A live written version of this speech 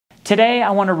Today,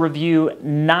 I want to review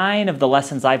 9 of the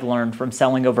lessons I've learned from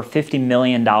selling over $50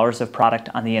 million of product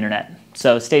on the internet.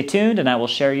 So stay tuned and I will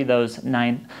share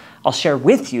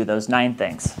with you those 9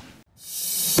 things.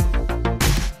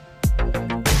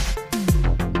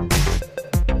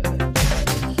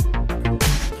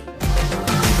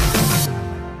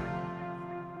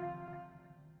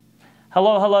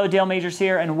 Hello, Dale Majors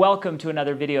here, and welcome to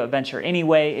another video adventure.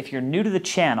 Anyway, if you're new to the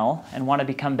channel and want to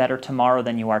become better tomorrow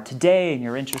than you are today, and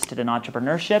you're interested in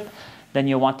entrepreneurship, then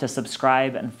you'll want to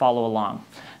subscribe and follow along.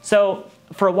 So,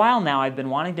 for a while now, I've been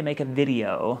wanting to make a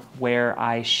video where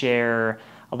I share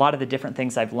a lot of the different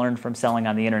things I've learned from selling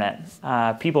on the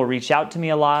internet. People reach out to me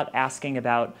a lot asking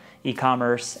about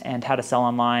e-commerce and how to sell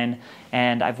online,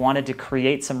 and I've wanted to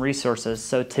create some resources.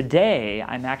 So today,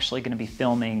 I'm actually going to be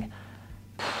filming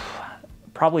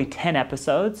probably 10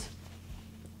 episodes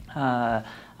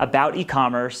about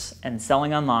e-commerce and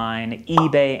selling online,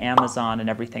 eBay, Amazon, and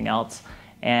everything else.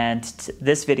 And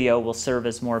this video will serve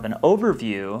as more of an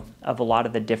overview of a lot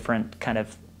of the different kind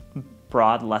of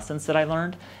broad lessons that I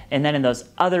learned. And then in those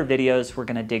other videos, we're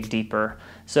gonna dig deeper.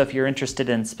 So if you're interested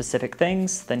in specific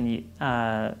things then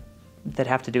that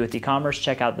have to do with e-commerce,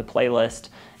 check out the playlist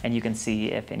and you can see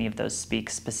if any of those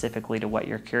speak specifically to what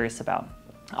you're curious about.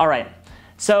 All right,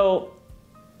 so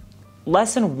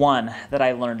lesson 1 that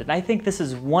I learned, and I think this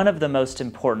is one of the most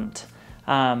important.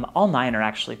 All 9 are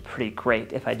actually pretty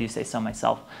great, if I do say so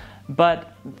myself.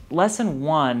 But lesson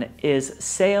 1 is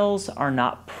sales are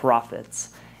not profits.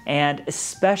 And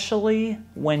especially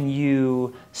when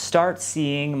you start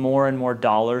seeing more and more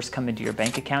dollars come into your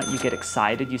bank account, you get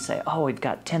excited. You say, oh, we've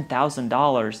got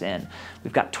 $10,000 in.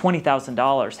 We've got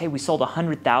 $20,000. Hey, we sold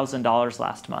 $100,000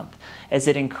 last month. As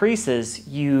it increases,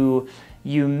 you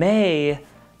may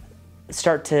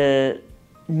start to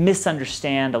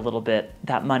misunderstand a little bit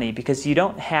that money because you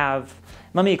don't have,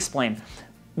 let me explain.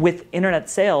 With internet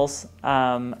sales,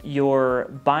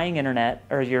 you're buying internet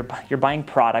or you're buying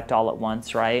product all at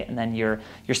once, right? And then you're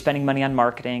spending money on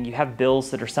marketing. You have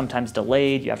bills that are sometimes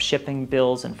delayed. You have shipping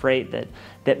bills and freight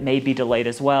that may be delayed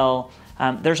as well.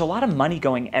 There's a lot of money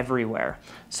going everywhere.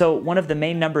 So one of the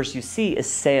main numbers you see is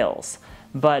sales.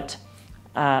 But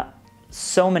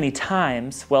so many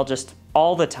times, well, just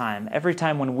all the time, every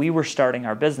time when we were starting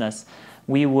our business,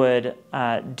 we would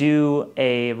do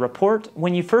a report.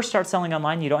 When you first start selling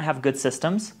online, you don't have good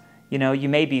systems. You know, you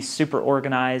may be super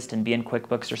organized and be in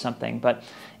QuickBooks or something, but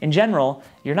in general,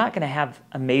 you're not going to have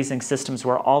amazing systems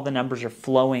where all the numbers are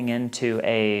flowing into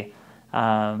a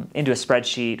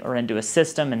spreadsheet or into a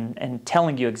system and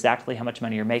telling you exactly how much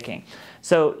money you're making.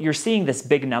 So you're seeing this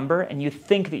big number and you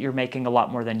think that you're making a lot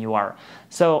more than you are.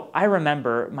 So I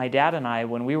remember my dad and I,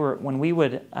 when we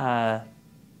would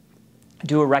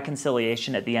do a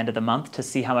reconciliation at the end of the month to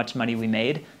see how much money we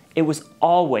made, it was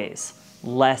always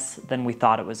less than we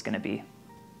thought it was going to be.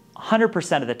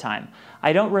 100% of the time.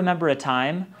 I don't remember a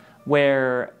time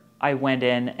where I went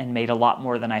in and made a lot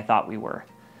more than I thought we were.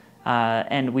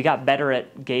 And we got better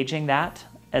at gauging that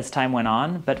as time went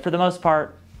on. But for the most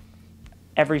part,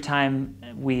 every time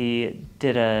we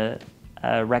did a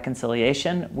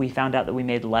reconciliation, we found out that we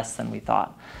made less than we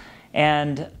thought.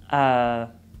 And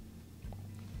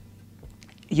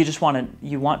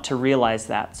you want to realize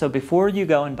that. So before you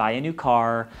go and buy a new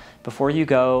car, before you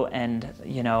go and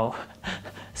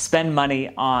spend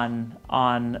money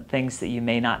on things that you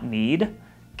may not need,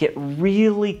 get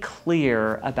really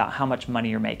clear about how much money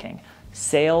you're making.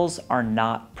 Sales are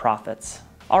not profits.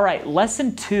 All right,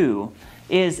 lesson 2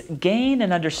 is gain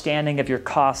an understanding of your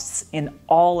costs in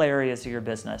all areas of your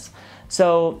business.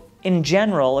 So in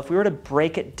general, if we were to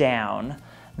break it down,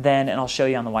 then, and I'll show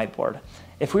you on the whiteboard,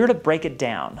 if we were to break it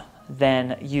down,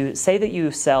 then you say that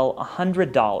you sell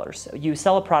 $100. You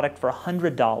sell a product for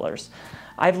 $100.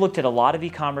 I've looked at a lot of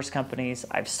e-commerce companies.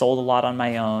 I've sold a lot on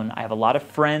my own. I have a lot of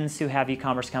friends who have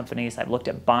e-commerce companies. I've looked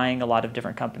at buying a lot of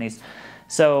different companies.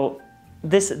 So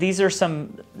these are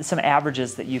some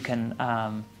averages that you can,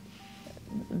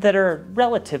 that are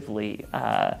relatively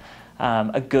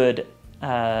a good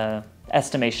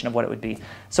estimation of what it would be.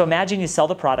 So imagine you sell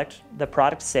the product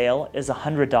sale is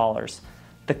 $100.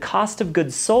 The cost of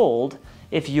goods sold,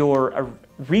 if you're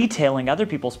retailing other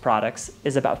people's products,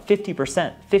 is about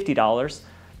 50%, $50.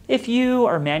 If you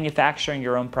are manufacturing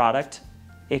your own product,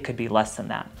 it could be less than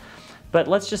that. But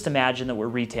let's just imagine that we're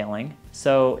retailing.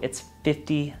 So it's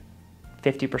 50%,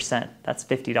 that's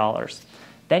 $50.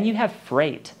 Then you have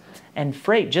freight. And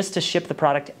freight, just to ship the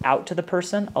product out to the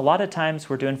person, a lot of times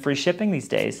we're doing free shipping these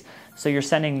days. So you're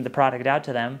sending the product out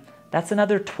to them. That's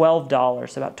another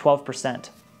 $12, about 12%.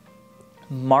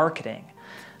 Marketing.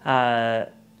 And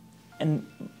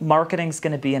marketing's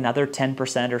going to be another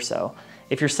 10% or so.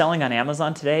 If you're selling on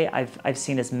Amazon today, I've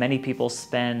seen as many people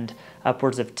spend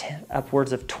upwards of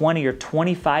 20 or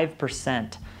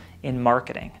 25% in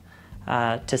marketing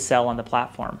to sell on the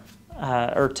platform,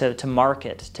 or to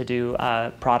market, to do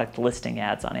product listing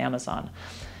ads on Amazon.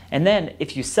 And then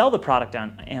if you sell the product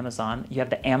on Amazon, you have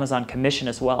the Amazon commission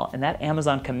as well. And that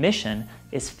Amazon commission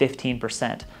is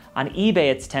 15%. On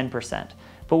eBay, it's 10%.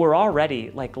 But we're already,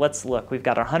 like, let's look, we've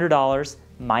got our $100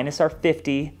 minus our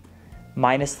 50,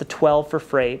 minus the 12 for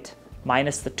freight,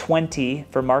 minus the 20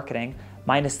 for marketing,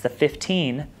 minus the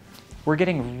 15. We're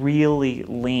getting really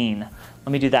lean.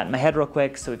 Let me do that in my head real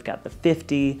quick. So we've got the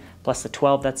 50 plus the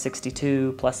 12, that's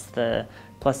 62, plus the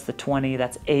 20,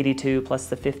 that's 82, plus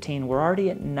the 15, we're already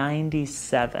at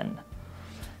 97.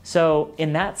 So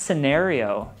in that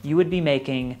scenario, you would be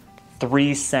making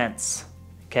 3 cents,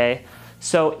 okay?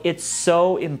 So it's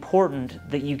so important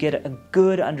that you get a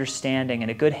good understanding and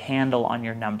a good handle on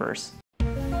your numbers.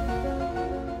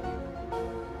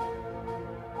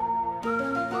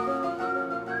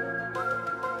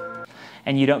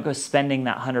 And you don't go spending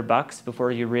that $100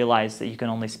 before you realize that you can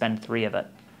only spend 3 of it.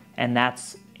 And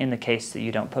that's in the case that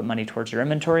you don't put money towards your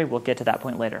inventory. We'll get to that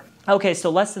point later. Okay, so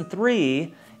lesson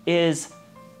 3 is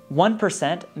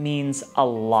 1% means a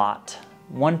lot.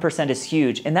 1% is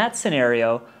huge. In that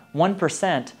scenario,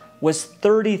 1% was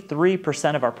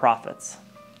 33% of our profits,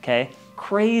 okay?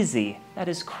 Crazy, that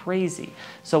is crazy.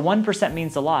 So 1%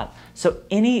 means a lot. So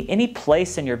any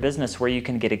place in your business where you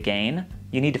can get a gain,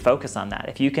 you need to focus on that.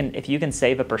 If you can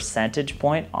save a percentage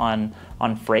point on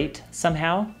freight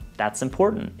somehow, that's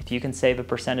important. If you can save a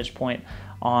percentage point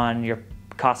on your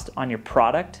cost on your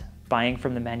product, buying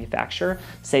from the manufacturer,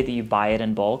 say that you buy it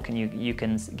in bulk and you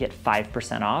can get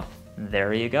 5% off,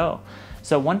 there you go.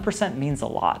 So 1% means a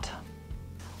lot.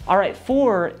 All right,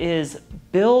 4 is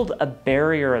build a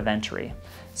barrier of entry.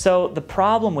 So the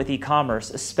problem with e-commerce,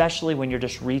 especially when you're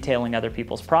just retailing other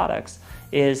people's products,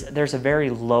 is there's a very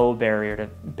low barrier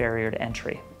to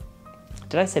entry.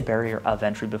 Did I say barrier of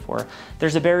entry before?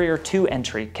 There's a barrier to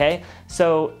entry, okay?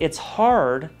 So it's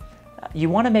hard, you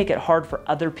wanna make it hard for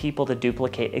other people to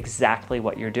duplicate exactly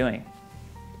what you're doing.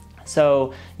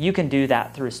 So you can do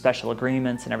that through special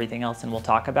agreements and everything else, and we'll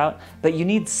talk about, but you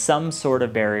need some sort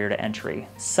of barrier to entry,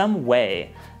 some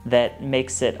way that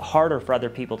makes it harder for other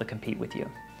people to compete with you.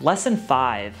 Lesson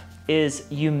 5 is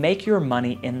you make your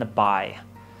money in the buy.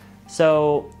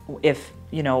 So if,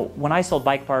 when I sold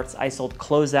bike parts, I sold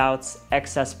closeouts,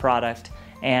 excess product,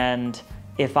 and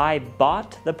if I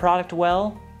bought the product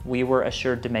well, we were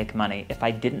assured to make money. If I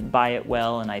didn't buy it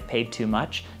well and I paid too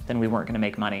much, then we weren't gonna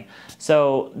make money.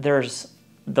 So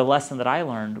the lesson that I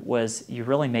learned was you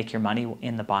really make your money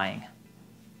in the buying.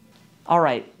 All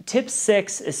right, tip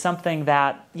 6 is something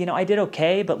that, I did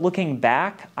okay, but looking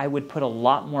back, I would put a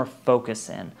lot more focus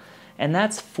in. And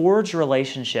that's forge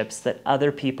relationships that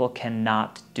other people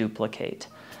cannot duplicate.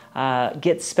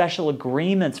 Get special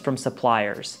agreements from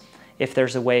suppliers. If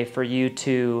there's a way for you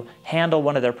to handle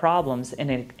one of their problems,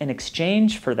 and in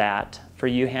exchange for that, for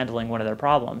you handling one of their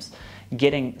problems,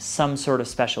 getting some sort of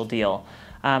special deal.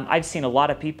 I've seen a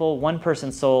lot of people, one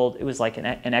person sold, it was like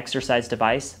an exercise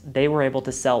device, they were able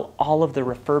to sell all of the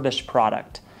refurbished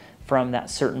product from that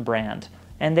certain brand.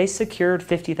 And they secured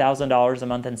 $50,000 a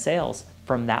month in sales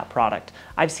from that product.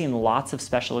 I've seen lots of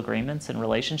special agreements and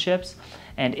relationships,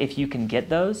 and if you can get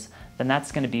those, then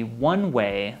that's going to be one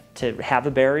way to have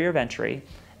a barrier of entry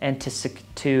and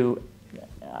to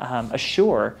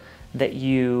assure that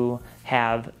you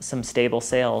have some stable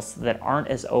sales that aren't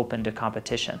as open to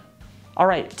competition. All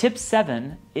right, tip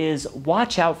 7 is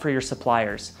watch out for your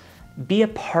suppliers. Be a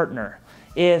partner.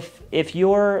 If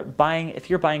you're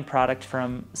buying product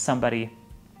from somebody,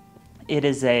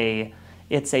 it's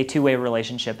a two-way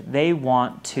relationship. They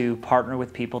want to partner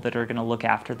with people that are going to look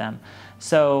after them.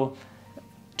 So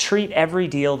treat every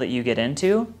deal that you get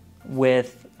into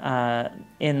with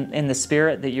in the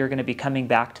spirit that you're going to be coming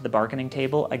back to the bargaining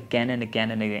table again and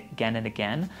again and again and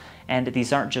again. And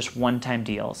these aren't just one-time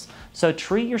deals. So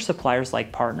treat your suppliers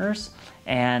like partners,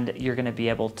 and you're going to be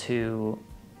able to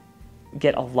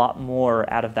get a lot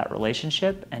more out of that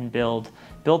relationship and build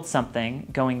something.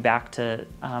 Going back to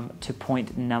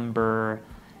point number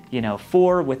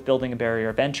 4 with building a barrier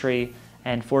of entry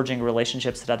and forging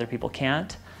relationships that other people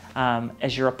can't.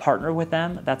 As you're a partner with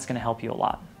them, that's going to help you a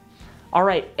lot. All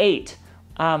right, 8,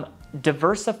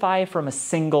 diversify from a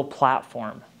single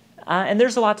platform. And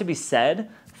there's a lot to be said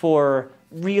for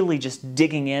really just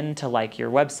digging into like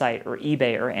your website or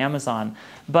eBay or Amazon.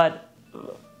 But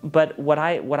what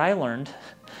I learned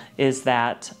is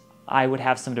that I would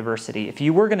have some diversity. If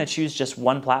you were going to choose just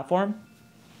one platform,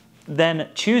 then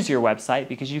choose your website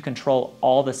because you control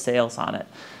all the sales on it.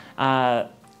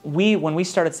 When we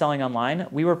started selling online,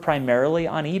 we were primarily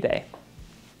on eBay.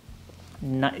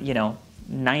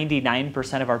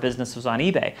 99% of our business was on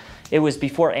eBay. It was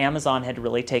before Amazon had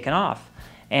really taken off.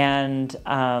 And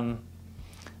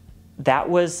that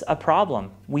was a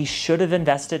problem. We should have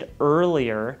invested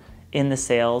earlier in the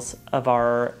sales of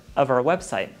our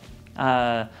website.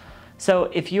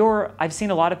 So I've seen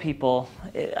a lot of people,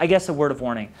 I guess a word of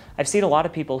warning, I've seen a lot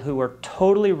of people who were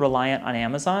totally reliant on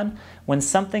Amazon. When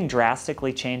something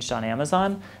drastically changed on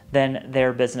Amazon, then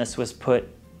their business was put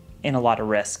in a lot of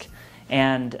risk.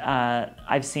 And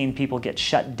I've seen people get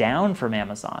shut down from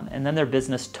Amazon, and then their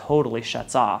business totally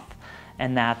shuts off.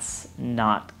 And that's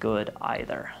not good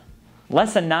either.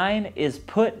 Lesson 9 is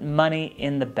put money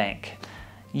in the bank.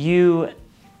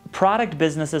 Product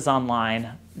businesses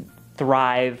online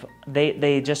thrive.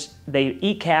 They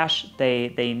eat cash.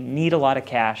 They need a lot of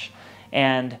cash,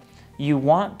 and you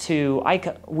want to.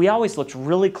 We always looked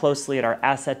really closely at our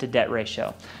asset to debt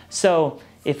ratio. So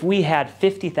if we had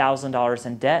 $50,000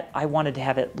 in debt, I wanted to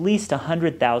have at least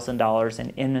 $100,000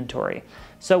 in inventory.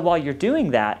 So while you're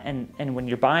doing that, and when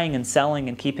you're buying and selling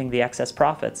and keeping the excess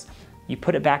profits, you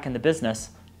put it back in the business,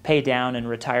 pay down and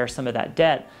retire some of that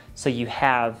debt, so you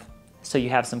have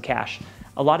some cash.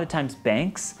 A lot of times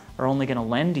banks are only going to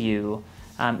lend you,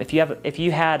 if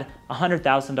you had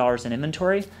 $100,000 in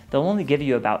inventory, they'll only give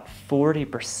you about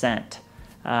 40%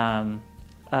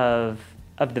 of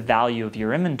the value of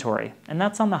your inventory. And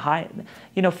that's on the high,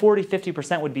 40,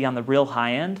 50% would be on the real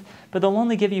high end, but they'll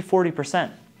only give you 40%.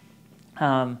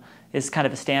 Is kind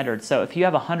of a standard. So if you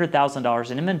have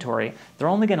 $100,000 in inventory, they're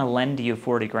only going to lend you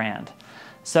 40 grand.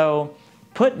 So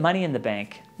put money in the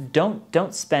bank.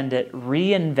 Don't spend it.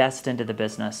 Reinvest into the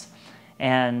business.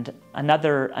 And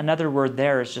another word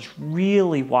there is just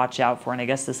really watch out for, and I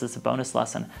guess this is a bonus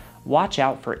lesson, watch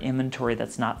out for inventory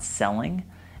that's not selling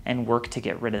and work to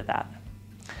get rid of that.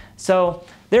 So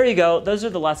there you go. Those are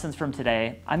the lessons from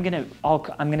today. I'm gonna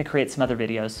create some other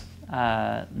videos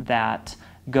that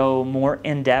go more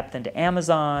in depth into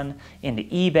Amazon, into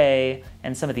eBay,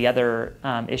 and some of the other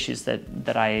issues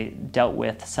that I dealt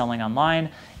with selling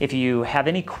online. If you have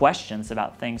any questions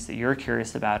about things that you're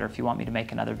curious about, or if you want me to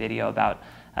make another video about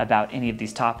any of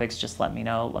these topics, just let me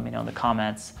know. Let me know in the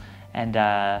comments. And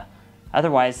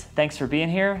otherwise, thanks for being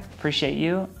here. Appreciate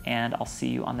you, and I'll see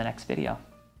you on the next video.